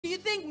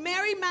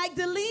Mary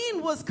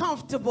Magdalene was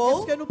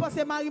comfortable. Est-ce que nous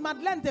pensons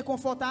Marie-Madeleine était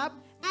confortable?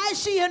 As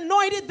she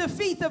anointed the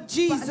feet of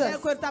Jesus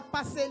Quand tu as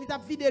passé, tu as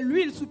vidé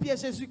l'huile sous pied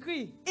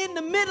Jésus-Christ. in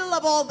the middle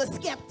of all the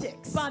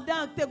skeptics.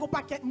 Pendant que tu n'as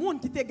pas de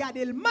monde qui t'a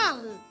gardé le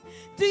mal.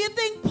 Do you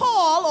think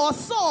Paul or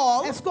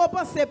Saul Est-ce qu'on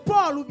pense que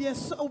Paul ou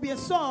bien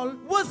Saul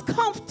was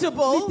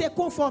comfortable était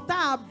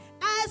confortable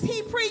as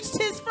he preached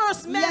his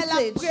first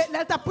message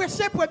Elle t'a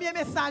prêché le premier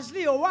message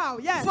li, oh, wow,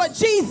 yes. for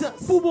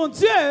Jesus? Pour mon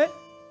Dieu,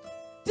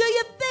 Do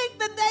you think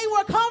that they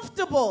were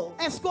comfortable?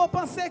 est-ce qu'on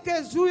pensait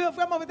que Dieu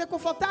vraiment était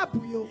confortable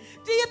pour eux?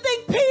 Do you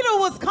think Peter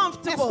was Est-ce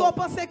qu'on comfortable?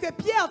 pensait que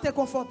Pierre était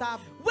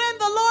confortable? When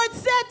the Lord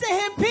said to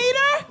him,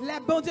 Peter, Le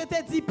bon Dieu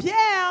t'a dit,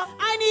 Pierre,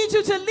 I need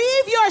you to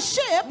leave your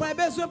ship, moi j'ai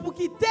besoin pour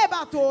quitter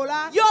bateau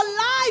là. your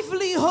J'ai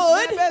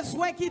livelihood,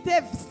 besoin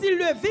quitter style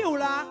de vie ou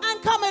là.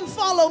 and come and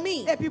follow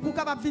me. Et puis pour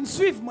capable venir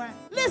suivre moi.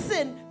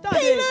 Listen, Attendez.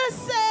 Peter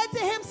said to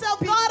himself,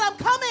 God, I'm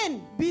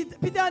coming.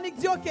 Peter a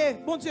dit,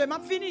 OK, bon Dieu, m'a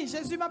fini,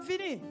 Jésus m'a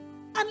fini.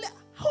 And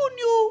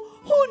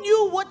who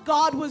knew what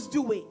God was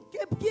doing?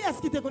 Qui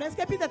est-ce qui te connaît? Est-ce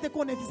que Peter te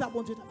connaît qui ça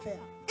bon Dieu t'a fait?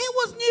 It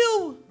was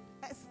new.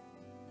 Est-ce-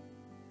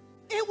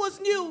 It was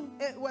new.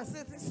 Ouais,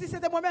 si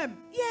c'était moi-même,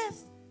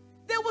 Yes.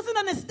 There wasn't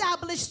an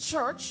established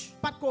church.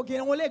 pas de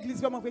congrégation, l'église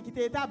vraiment vrai qui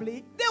était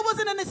établie. There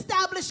wasn't an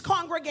established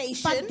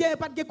congregation.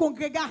 Pas de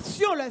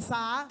congrégation là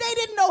ça. They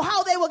didn't know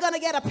how they were going to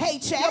get a Yo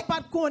paycheck. pas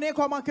de connaître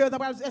comment que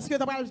est-ce que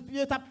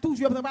t'as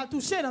toujours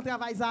touché dans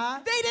travail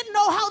ça. They didn't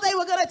know how they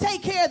were going to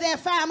take care of their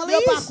Yo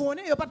pas de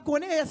families.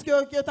 connaître est-ce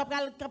que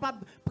t'as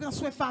capable prendre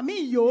soin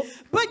famille yo.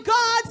 But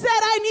God said,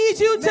 I need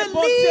you Mais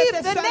to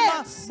leave the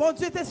nets. bon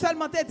Dieu te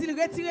seulement te dit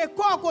retirer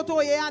corps quand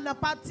on est en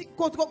partie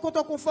quand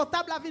on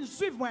confortable la vie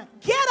suivre moi.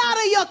 Get out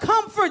of your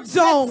comfort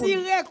zone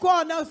Retirer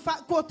corps dans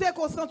côté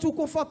qu'on sent tout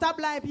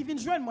confortable là et puis viens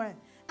joindre moi.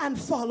 and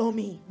follow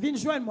me. Viens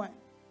joindre moi.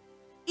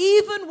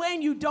 Even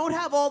when you don't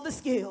have all the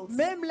skills.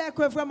 Même là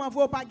que vraiment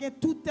vous pas gain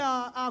toute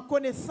en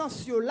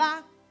connaissance yo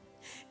là.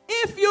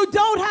 If you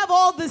don't have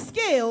all the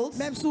skills,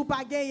 Même si vous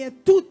pas gagné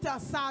tout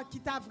ça qui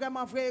t'a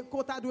vraiment vrai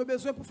qu'on t'a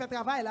besoin pour faire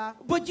travail là.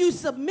 but you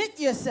submit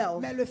yourself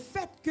Mais le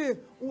fait que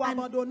ou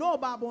abandonne au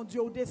bas bon Dieu,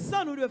 ou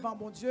descend nous devant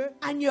bon Dieu,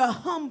 and you're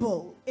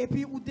humble, et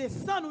puis ou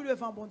descend nous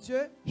devant bon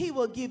Dieu, He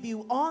will give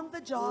you on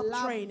the job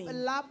training.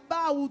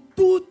 là-bas où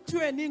tout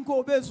training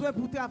qu'on a besoin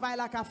pour travailler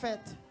la qu'a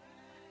fait.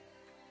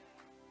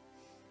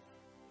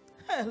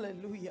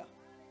 Hallelujah.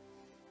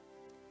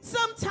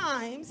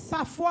 Sometimes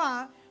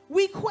Parfois,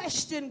 we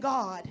question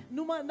God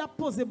nous n'a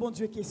posé bon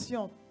Dieu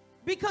question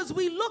because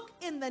we look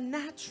in the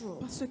natural,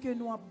 parce que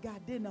nous avons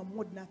regardé dans le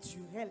monde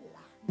naturel là.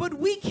 but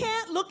we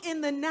can't look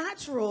in the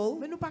natural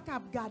Mais nous pas qu'à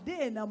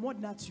regarder dans le monde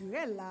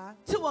naturel là.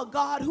 to a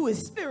God who is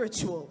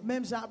spiritual.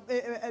 Même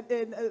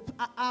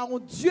à un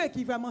Dieu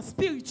qui est vraiment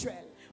spirituel.